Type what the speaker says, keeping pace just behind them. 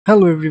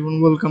Hello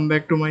everyone, welcome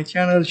back to my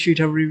channel Sheet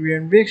of Review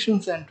and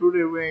Reactions, and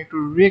today we're going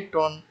to react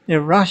on a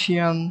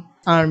Russian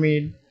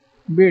army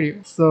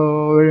video.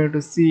 So we're going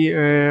to see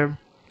a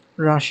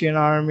Russian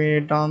army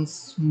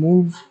dance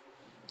move,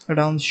 a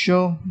dance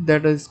show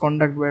that is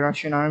conducted by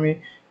Russian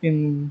army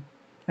in,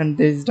 and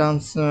this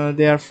dance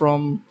they are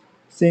from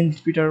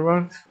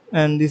Saint-Petersburg,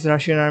 and this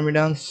Russian army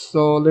dance.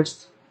 So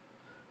let's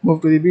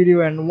move to the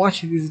video and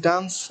watch this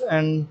dance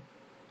and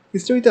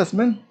stay with us,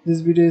 man.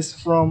 This video is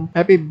from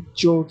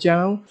APIPZVO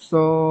channel,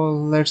 so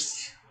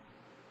let's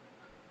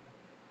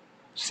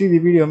see the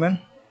video,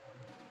 man.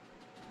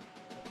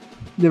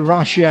 The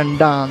Russian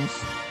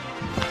dance.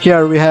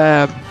 Here we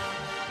have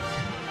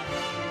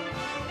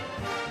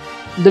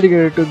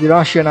dedicated to the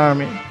Russian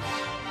army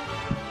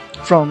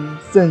from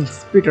St.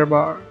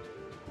 Petersburg.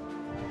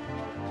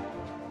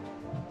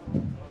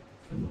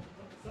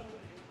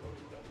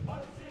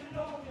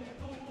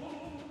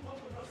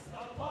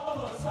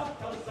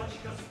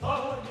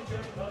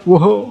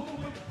 Whoa!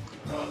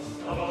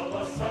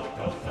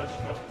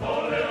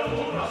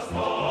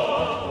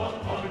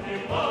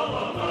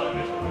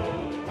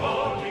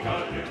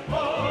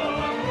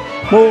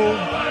 Whoa!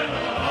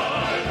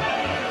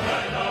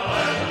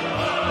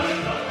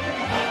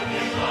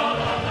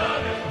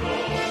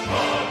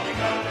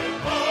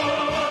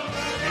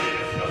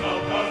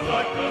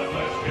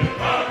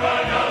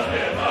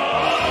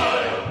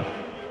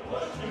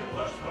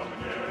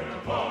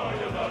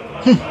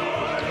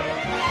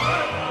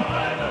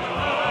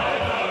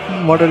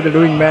 What are they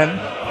doing, man?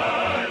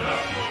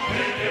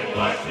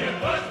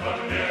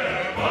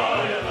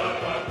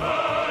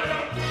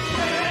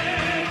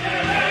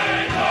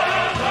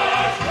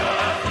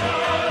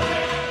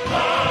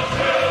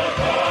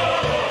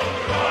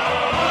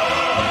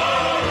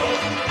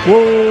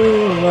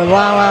 Whoa,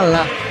 la la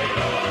la.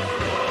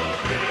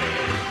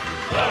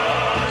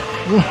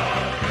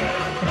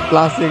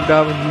 Classic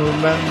dance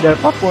movement. They're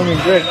performing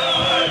great.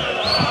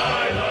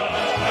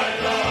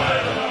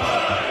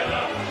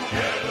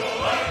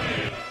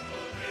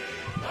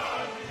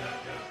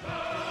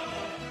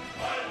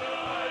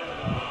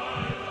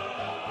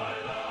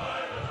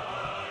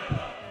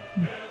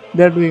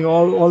 They're doing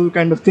all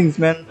kind of things,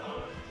 man.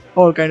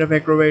 All kind of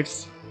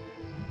acrobats.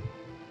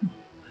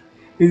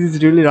 Is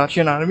this really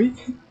Russian army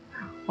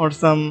or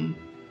some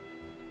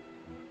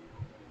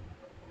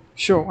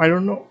show? I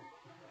don't know.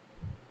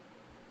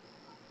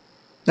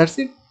 That's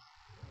it.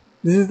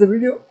 This is the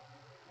video.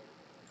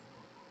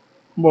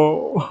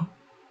 Whoa,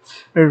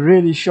 a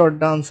really short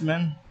dance,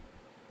 man.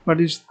 But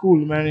it's cool,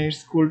 man.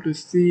 It's cool to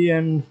see,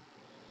 and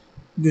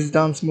these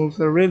dance moves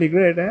are really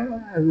great,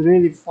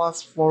 really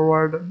fast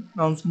forward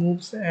dance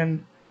moves,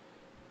 and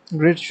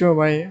great show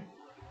by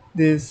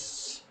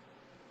this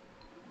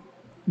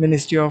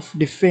Ministry of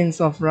Defense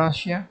of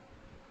Russia,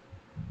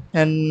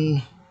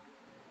 and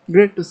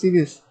great to see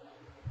this,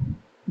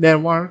 their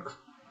work,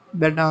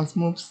 their dance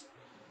moves.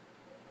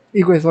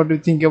 You guys, what do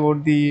you think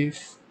about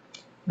this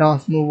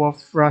dance move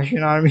of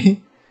Russian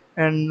army?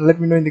 And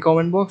let me know in the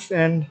comment box.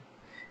 And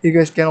you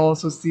guys can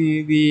also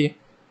see the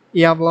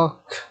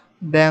block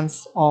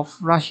dance of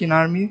Russian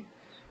army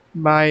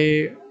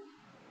by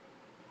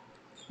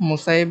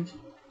Musaib,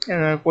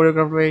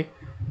 choreographed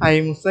by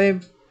I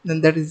Musaib.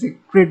 And that is a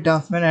great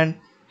dance, man. And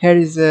here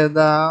is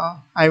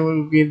I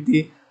will give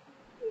the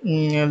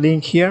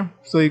link here,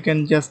 so you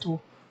can just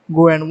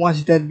go and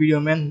watch that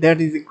video, man.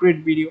 That is a great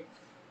video.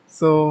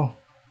 So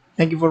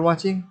thank you for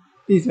watching.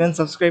 Please, man,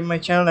 subscribe my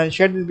channel and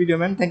share this video,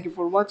 man. Thank you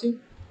for watching.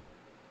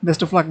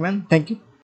 Best of luck, man. Thank you.